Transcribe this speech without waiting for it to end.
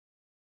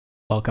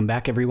Welcome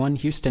back, everyone.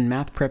 Houston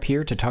Math Prep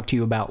here to talk to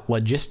you about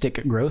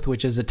logistic growth,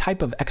 which is a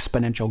type of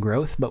exponential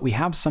growth, but we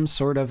have some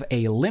sort of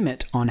a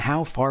limit on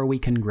how far we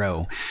can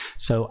grow.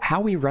 So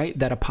how we write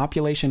that a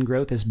population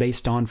growth is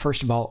based on,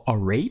 first of all, a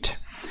rate,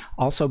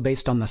 also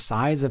based on the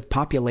size of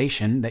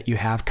population that you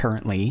have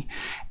currently,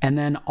 and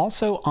then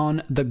also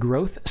on the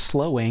growth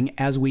slowing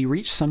as we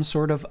reach some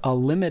sort of a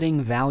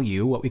limiting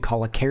value, what we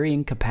call a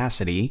carrying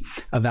capacity,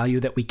 a value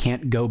that we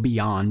can't go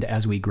beyond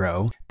as we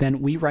grow.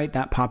 Then we write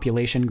that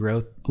population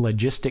growth,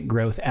 logistic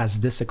growth, as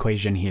this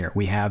equation here.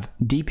 We have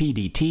dp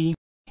dt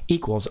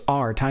equals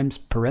r times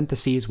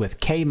parentheses with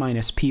k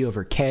minus p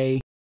over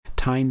k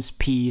times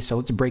p. So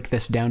let's break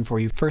this down for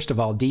you. First of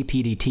all,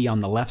 dp dt on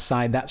the left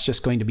side, that's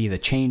just going to be the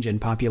change in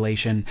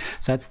population.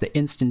 So that's the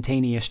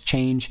instantaneous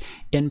change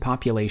in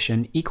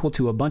population equal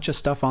to a bunch of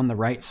stuff on the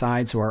right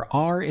side. So our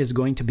r is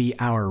going to be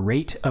our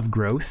rate of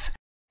growth.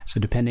 So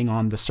depending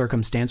on the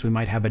circumstance, we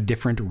might have a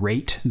different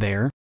rate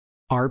there.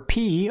 Our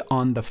p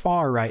on the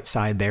far right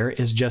side there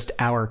is just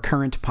our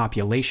current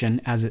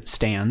population as it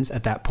stands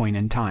at that point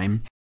in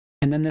time.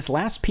 And then this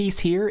last piece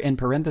here in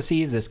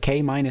parentheses is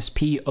k minus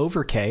p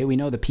over k. We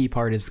know the p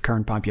part is the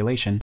current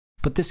population,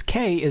 but this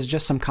k is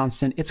just some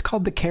constant. It's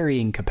called the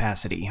carrying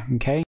capacity,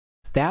 okay?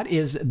 That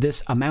is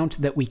this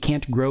amount that we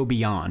can't grow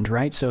beyond,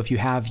 right? So if you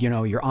have,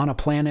 you're on a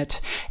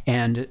planet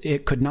and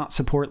it could not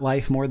support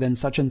life more than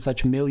such and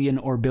such million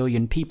or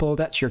billion people,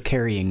 that's your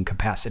carrying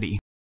capacity.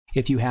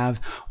 If you have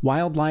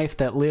wildlife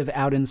that live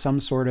out in some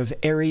sort of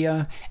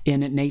area in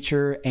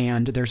nature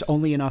and there's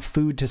only enough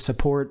food to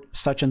support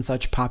such and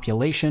such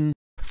population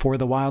for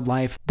the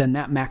wildlife, then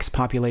that max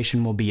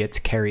population will be its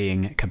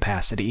carrying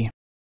capacity.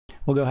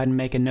 We'll go ahead and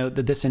make a note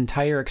that this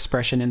entire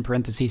expression in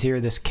parentheses here,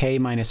 this k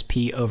minus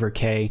p over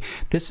k,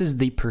 this is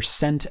the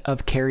percent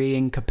of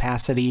carrying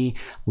capacity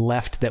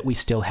left that we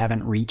still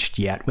haven't reached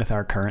yet with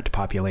our current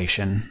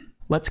population.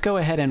 Let's go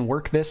ahead and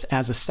work this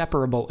as a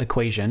separable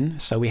equation.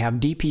 So we have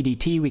dp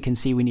dt. We can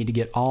see we need to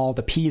get all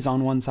the p's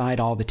on one side,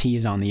 all the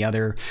t's on the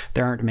other.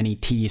 There aren't many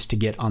t's to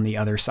get on the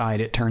other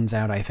side, it turns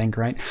out, I think,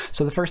 right?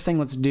 So the first thing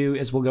let's do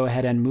is we'll go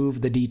ahead and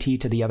move the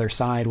dt to the other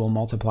side. We'll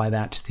multiply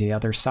that to the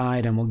other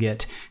side, and we'll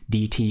get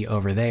dt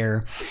over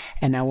there.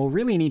 And now we'll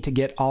really need to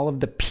get all of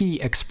the p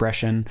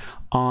expression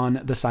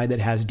on the side that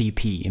has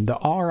dp. The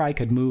r I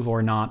could move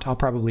or not. I'll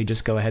probably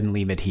just go ahead and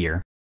leave it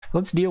here.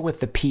 Let's deal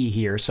with the p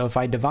here. So if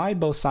I divide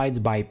both sides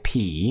by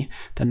p,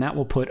 then that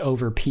will put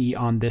over p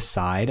on this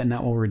side, and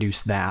that will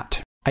reduce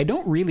that. I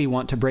don't really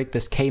want to break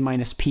this k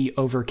minus p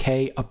over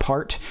k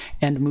apart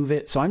and move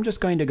it, so I'm just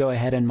going to go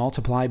ahead and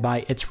multiply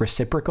by its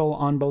reciprocal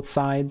on both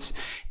sides,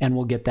 and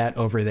we'll get that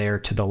over there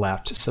to the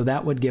left. So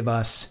that would give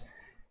us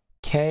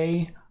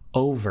k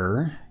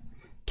over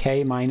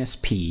k minus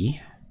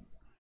p.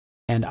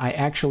 And I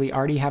actually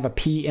already have a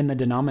p in the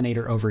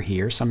denominator over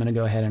here, so I'm going to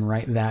go ahead and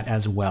write that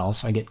as well.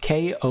 So I get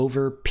k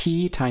over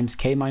p times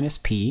k minus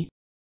p,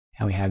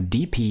 and we have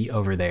dp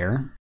over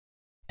there.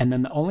 And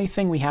then the only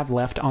thing we have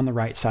left on the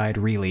right side,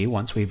 really,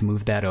 once we've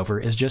moved that over,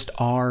 is just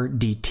r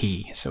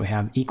dt. So we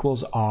have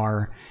equals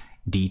r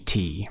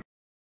dt.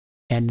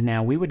 And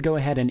now we would go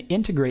ahead and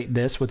integrate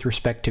this with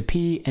respect to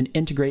p and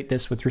integrate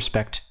this with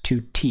respect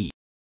to t.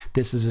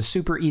 This is a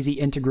super easy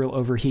integral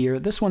over here.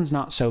 This one's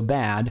not so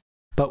bad.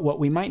 But what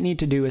we might need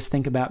to do is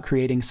think about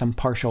creating some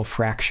partial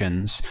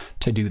fractions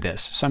to do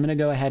this. So I'm going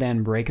to go ahead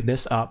and break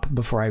this up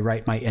before I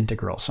write my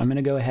integral. So I'm going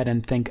to go ahead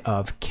and think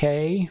of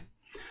k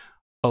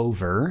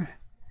over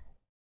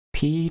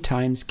p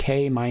times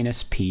k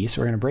minus p.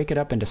 So we're going to break it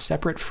up into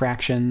separate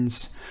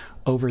fractions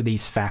over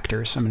these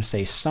factors. So I'm going to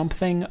say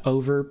something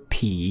over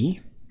p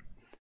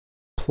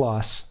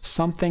plus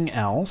something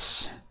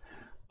else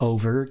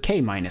over k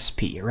minus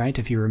p, right?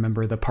 If you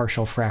remember the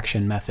partial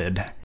fraction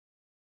method.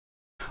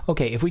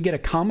 Okay, if we get a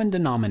common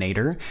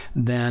denominator,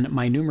 then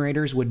my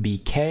numerators would be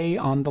k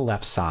on the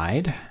left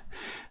side.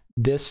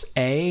 This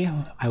a,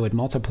 I would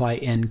multiply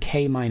in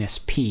k minus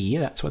p.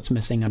 That's what's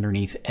missing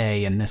underneath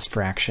a in this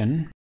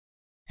fraction.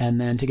 And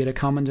then to get a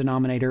common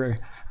denominator,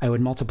 I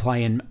would multiply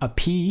in a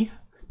p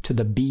to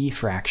the b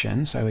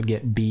fraction. So I would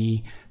get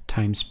b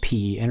times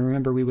p. And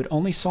remember, we would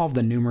only solve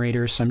the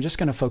numerators, so I'm just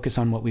going to focus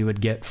on what we would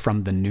get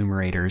from the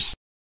numerators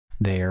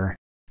there.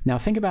 Now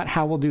think about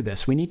how we'll do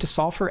this. We need to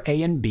solve for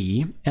a and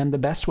b, and the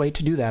best way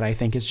to do that, I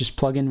think, is just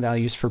plug in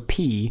values for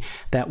p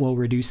that will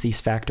reduce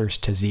these factors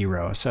to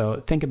 0.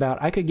 So think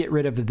about, I could get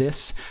rid of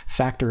this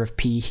factor of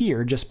p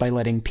here just by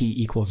letting p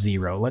equal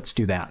 0. Let's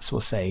do that. So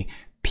we'll say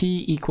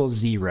p equals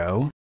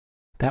 0.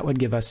 That would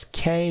give us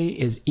k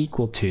is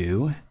equal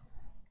to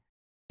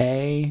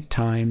a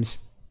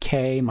times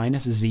k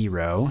minus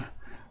 0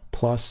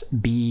 plus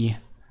b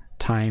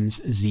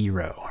times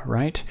 0,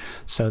 right?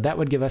 So that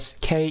would give us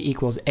k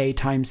equals a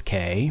times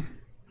k.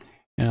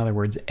 In other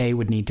words, a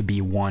would need to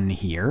be 1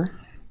 here.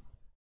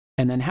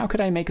 And then how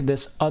could I make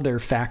this other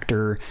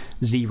factor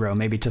 0,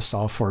 maybe to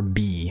solve for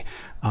b?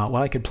 Well,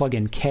 I could plug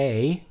in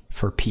k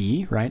for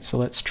p, right? So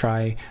let's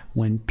try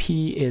when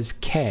p is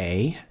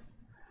k,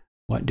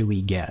 what do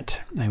we get?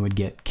 I would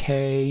get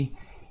k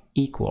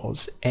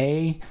equals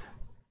a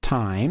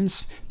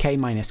times k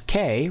minus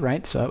k,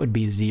 right? So that would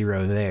be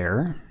 0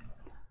 there,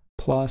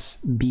 plus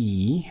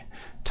b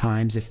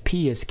times, if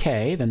p is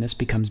k, then this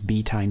becomes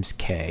b times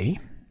k.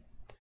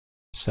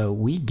 So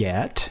we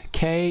get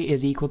k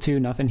is equal to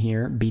nothing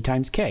here, b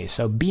times k.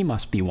 So b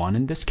must be 1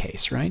 in this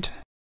case, right?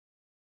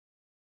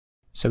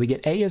 So we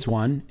get a is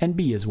 1 and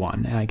b is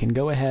 1. And I can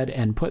go ahead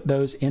and put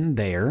those in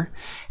there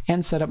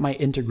and set up my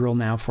integral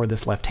now for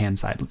this left-hand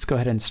side. Let's go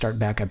ahead and start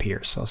back up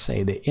here. So I'll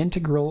say the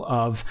integral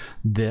of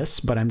this,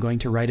 but I'm going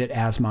to write it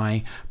as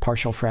my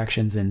partial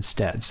fractions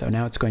instead. So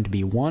now it's going to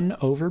be 1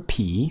 over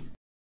p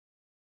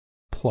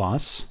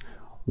plus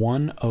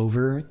 1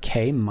 over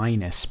k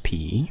minus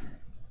p.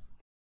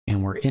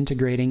 And we're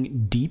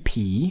integrating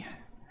dp,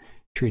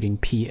 treating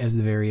p as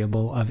the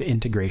variable of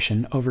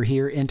integration. Over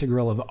here,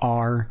 integral of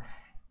r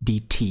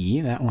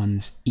dt. That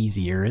one's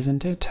easier,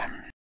 isn't it?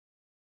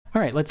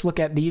 All right, let's look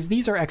at these.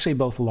 These are actually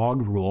both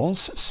log rules.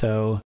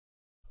 So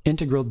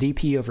integral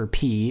dp over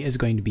p is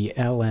going to be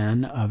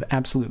ln of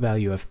absolute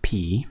value of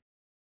p.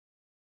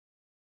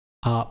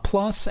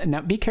 Plus,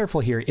 now be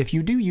careful here, if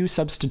you do u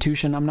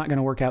substitution, I'm not going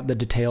to work out the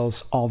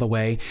details all the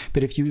way,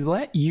 but if you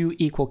let u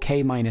equal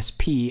k minus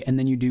p and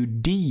then you do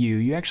du,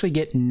 you actually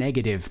get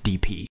negative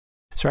dp.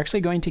 So we're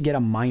actually going to get a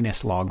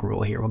minus log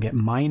rule here. We'll get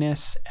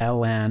minus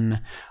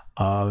ln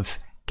of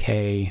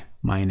k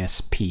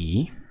minus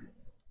p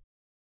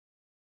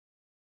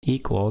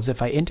equals,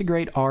 if I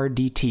integrate r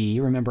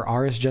dt, remember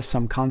r is just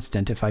some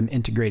constant if I'm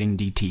integrating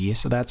dt,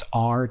 so that's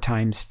r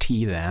times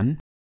t then.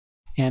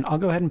 And I'll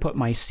go ahead and put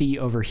my c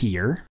over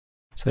here.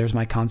 So there's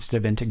my constant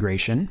of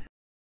integration.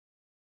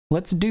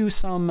 Let's do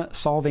some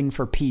solving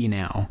for p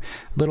now.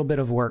 A little bit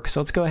of work. So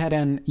let's go ahead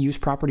and use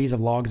properties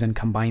of logs and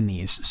combine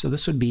these. So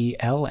this would be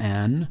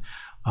ln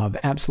of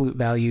absolute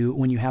value.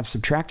 When you have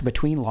subtract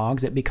between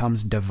logs, it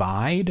becomes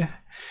divide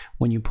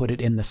when you put it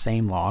in the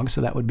same log.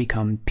 So that would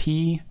become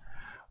p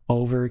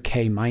over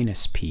k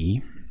minus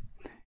p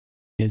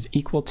is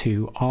equal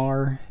to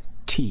rt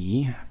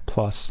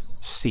plus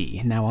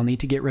c. Now I'll need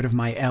to get rid of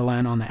my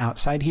ln on the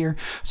outside here.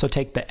 So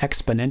take the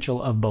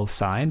exponential of both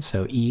sides.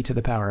 So e to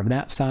the power of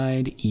that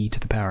side, e to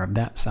the power of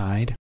that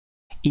side.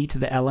 E to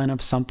the ln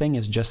of something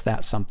is just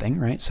that something,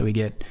 right? So we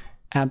get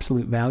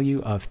absolute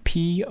value of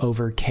p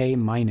over k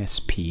minus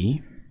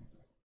p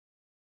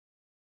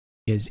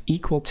is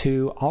equal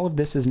to, all of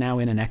this is now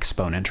in an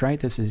exponent, right?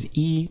 This is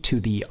e to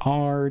the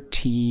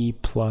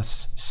rt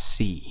plus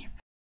c.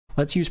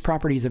 Let's use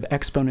properties of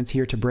exponents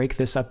here to break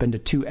this up into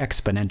two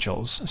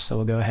exponentials. So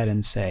we'll go ahead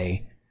and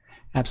say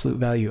absolute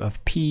value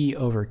of p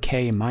over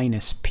k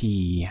minus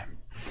p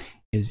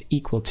is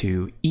equal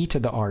to e to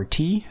the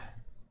rt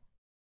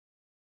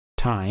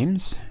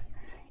times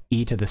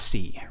e to the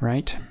c,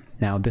 right?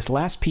 Now this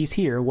last piece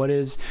here, what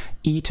is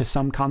e to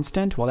some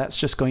constant? Well, that's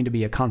just going to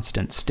be a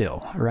constant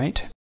still,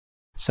 right?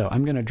 So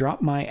I'm going to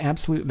drop my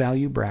absolute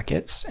value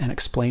brackets and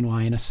explain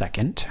why in a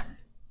second.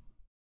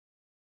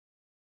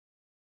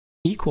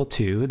 Equal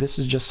to, this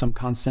is just some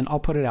constant, I'll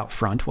put it out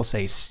front, we'll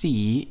say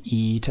c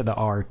e to the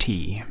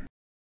rt.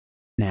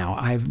 Now,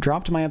 I've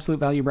dropped my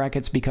absolute value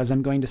brackets because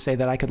I'm going to say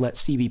that I could let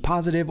c be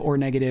positive or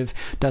negative,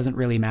 doesn't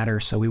really matter,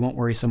 so we won't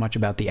worry so much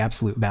about the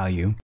absolute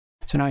value.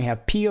 So now I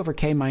have p over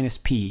k minus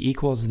p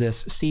equals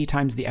this c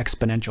times the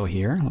exponential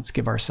here. Let's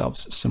give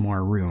ourselves some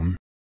more room.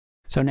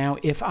 So now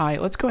if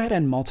let's go ahead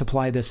and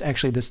multiply this,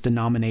 actually this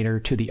denominator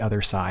to the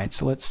other side.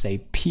 So let's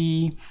say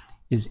p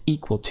is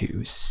equal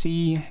to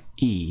c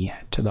e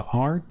to the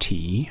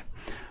rt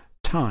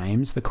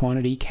times the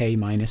quantity k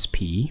minus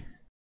p.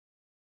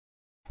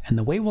 And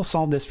the way we'll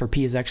solve this for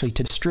p is actually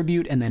to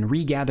distribute and then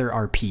regather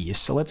our p's.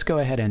 So let's go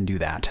ahead and do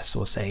that. So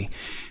we'll say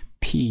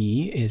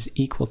p is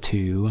equal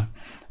to,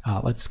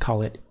 let's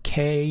call it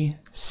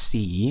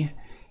kc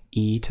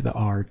e to the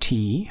rt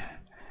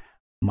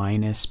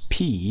minus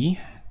p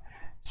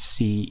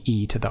c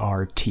e to the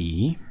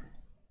rt.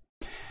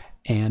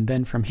 And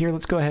then from here,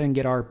 let's go ahead and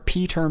get our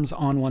p terms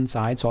on one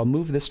side. So I'll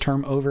move this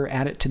term over,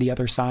 add it to the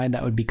other side.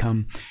 That would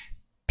become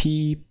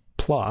p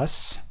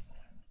plus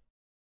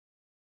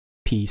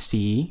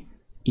pc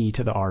e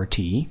to the rt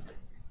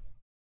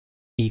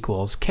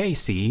equals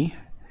kc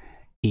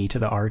e to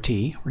the rt.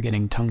 We're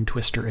getting tongue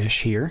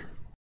twister-ish here.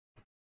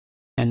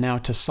 And now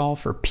to solve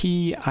for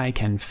p, I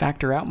can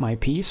factor out my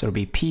p. So it'll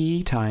be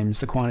p times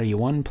the quantity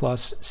 1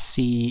 plus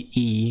c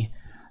e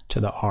to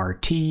the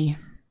rt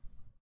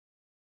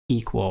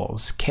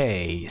equals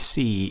k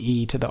c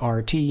e to the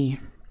rt.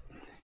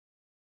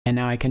 And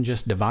now I can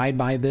just divide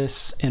by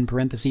this in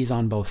parentheses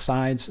on both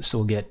sides. So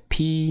we'll get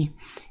p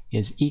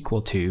is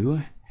equal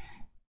to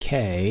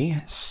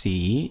k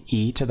c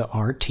e to the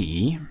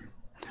rt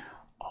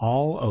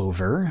all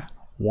over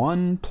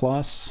 1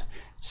 plus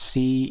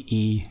c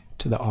e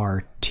to the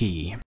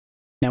rt.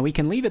 Now we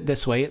can leave it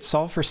this way, it's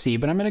solved for c,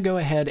 but I'm going to go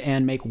ahead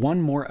and make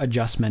one more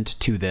adjustment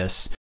to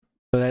this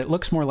so that it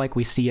looks more like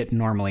we see it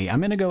normally.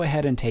 I'm going to go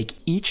ahead and take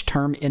each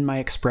term in my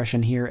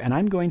expression here, and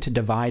I'm going to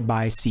divide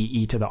by c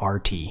e to the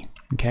rt.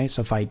 Okay,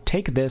 so if I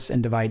take this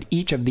and divide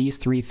each of these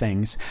three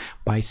things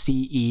by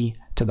c e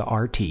to the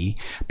RT,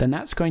 then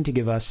that's going to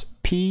give us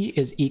P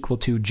is equal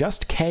to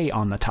just K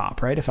on the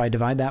top, right? If I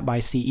divide that by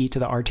CE to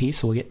the RT,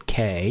 so we'll get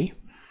K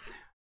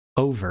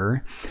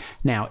over.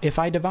 Now, if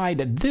I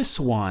divide this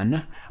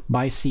one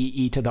by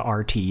CE to the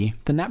RT,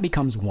 then that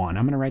becomes 1.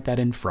 I'm going to write that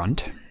in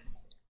front.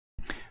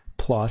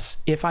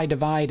 Plus, if I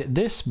divide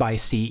this by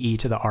CE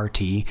to the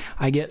RT,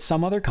 I get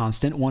some other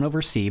constant, 1 over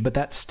C, but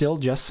that's still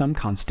just some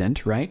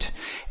constant, right?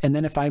 And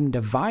then if I'm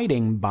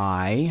dividing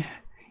by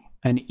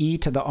an e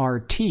to the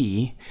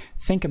RT,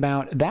 think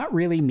about that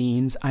really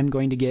means I'm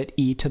going to get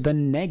e to the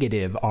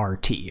negative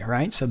RT,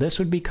 right? So this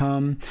would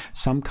become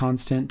some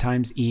constant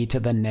times e to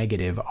the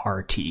negative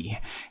RT.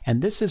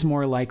 And this is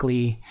more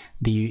likely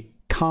the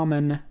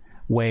common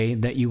way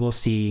that you will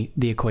see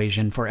the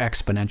equation for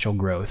exponential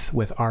growth,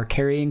 with our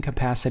carrying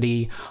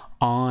capacity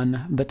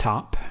on the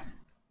top.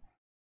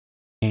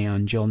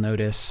 And you'll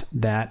notice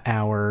that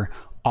our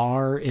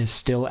R is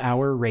still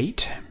our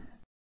rate.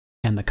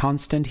 And the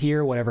constant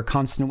here, whatever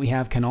constant we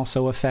have, can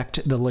also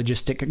affect the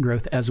logistic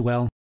growth as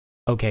well.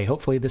 Okay,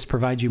 hopefully this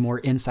provides you more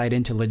insight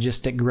into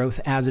logistic growth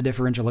as a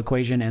differential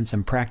equation and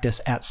some practice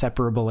at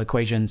separable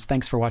equations.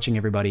 Thanks for watching,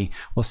 everybody.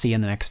 We'll see you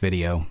in the next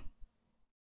video.